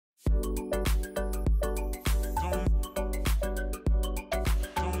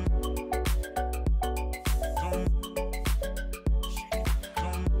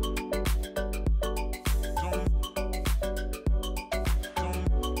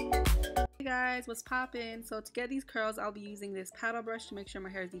guys, what's poppin'? So to get these curls, I'll be using this paddle brush to make sure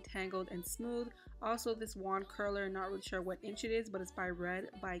my hair is detangled and smooth. Also this wand curler, not really sure what inch it is, but it's by Red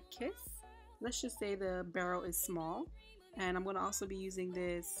by Kiss. Let's just say the barrel is small. And I'm going to also be using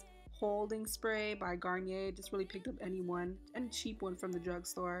this holding spray by Garnier. Just really picked up any cheap one from the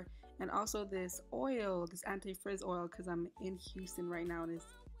drugstore. And also this oil, this anti-frizz oil, because I'm in Houston right now and it's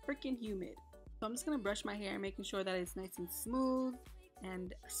freaking humid. So I'm just going to brush my hair, making sure that it's nice and smooth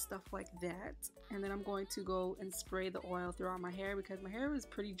and stuff like that. And then I'm going to go and spray the oil throughout my hair because my hair is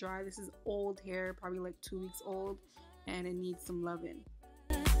pretty dry. This is old hair, probably like 2 weeks old, and it needs some loving.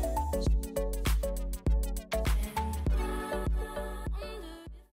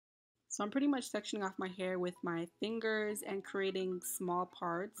 So I'm pretty much sectioning off my hair with my fingers and creating small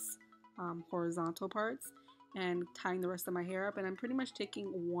parts, horizontal parts, and tying the rest of my hair up. And I'm pretty much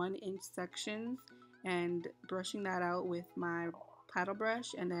taking 1-inch sections and brushing that out with my paddle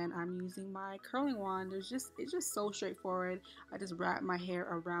brush, and then I'm using my curling wand. It's just so straightforward. I just wrap my hair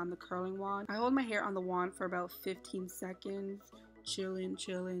around the curling wand. I hold my hair on the wand for about 15 seconds, chilling,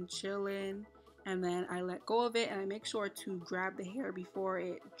 and then I let go of it and I make sure to grab the hair before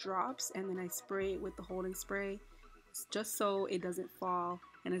it drops, and then I spray it with the holding spray just so it doesn't fall.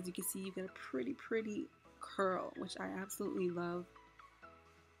 And as you can see, you get a pretty curl, which I absolutely love.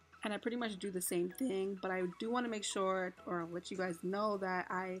 And I pretty much do the same thing, but I do want to make sure, or I'll let you guys know, that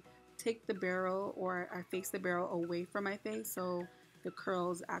I take the barrel, or I face the barrel away from my face so the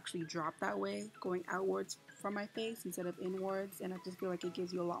curls actually drop that way, going outwards from my face instead of inwards. And I just feel like it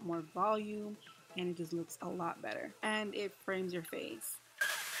gives you a lot more volume and it just looks a lot better and it frames your face.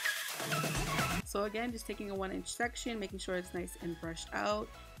 So again, just taking a 1-inch section, making sure it's nice and brushed out,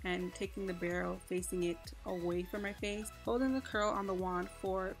 and taking the barrel, facing it away from my face, holding the curl on the wand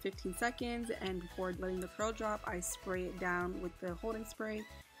for 15 seconds, and before letting the curl drop, I spray it down with the holding spray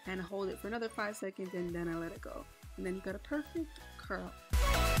and hold it for another 5 seconds, and then I let it go. And then you got a perfect curl.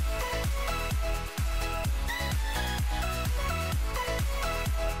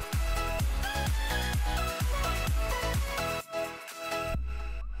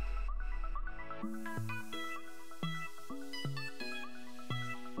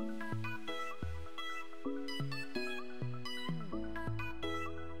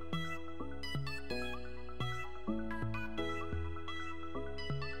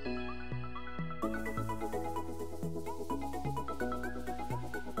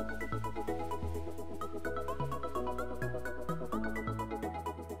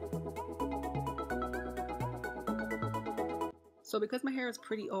 So because my hair is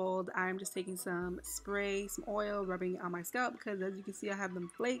pretty old, I'm just taking some spray, some oil, rubbing it on my scalp because as you can see, I have them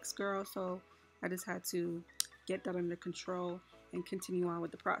flakes, girl. So I just had to get that under control and continue on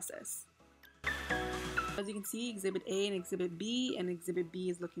with the process. As you can see, Exhibit A and Exhibit B, and Exhibit B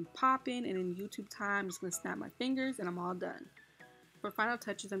is looking poppin'. And in YouTube time, I'm just going to snap my fingers and I'm all done. For final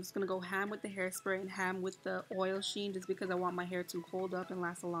touches, I'm just going to go ham with the hairspray and ham with the oil sheen just because I want my hair to hold up and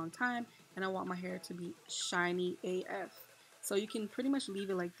last a long time, and I want my hair to be shiny AF. So you can pretty much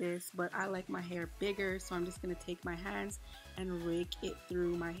leave it like this, but I like my hair bigger, so I'm just going to take my hands and rake it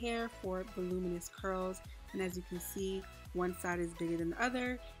through my hair for voluminous curls. And as you can see, one side is bigger than the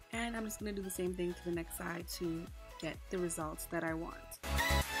other, and I'm just going to do the same thing to the next side to get the results that I want.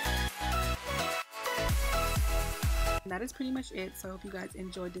 And that is pretty much it, so I hope you guys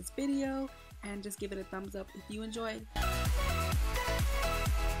enjoyed this video, and just give it a thumbs up if you enjoyed.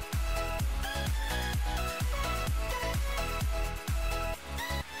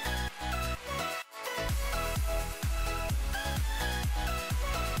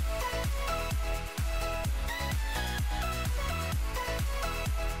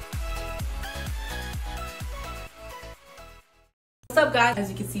 What's up guys, as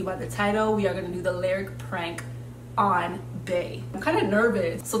you can see by the title, we are going to do the lyric prank on Bay. I'm kind of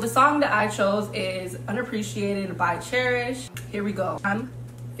nervous. So the song that I chose is Unappreciated by Cherish. Here we go. I'm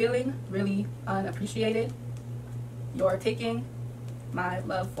feeling really unappreciated. You're taking my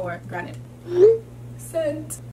love for granted. Sent.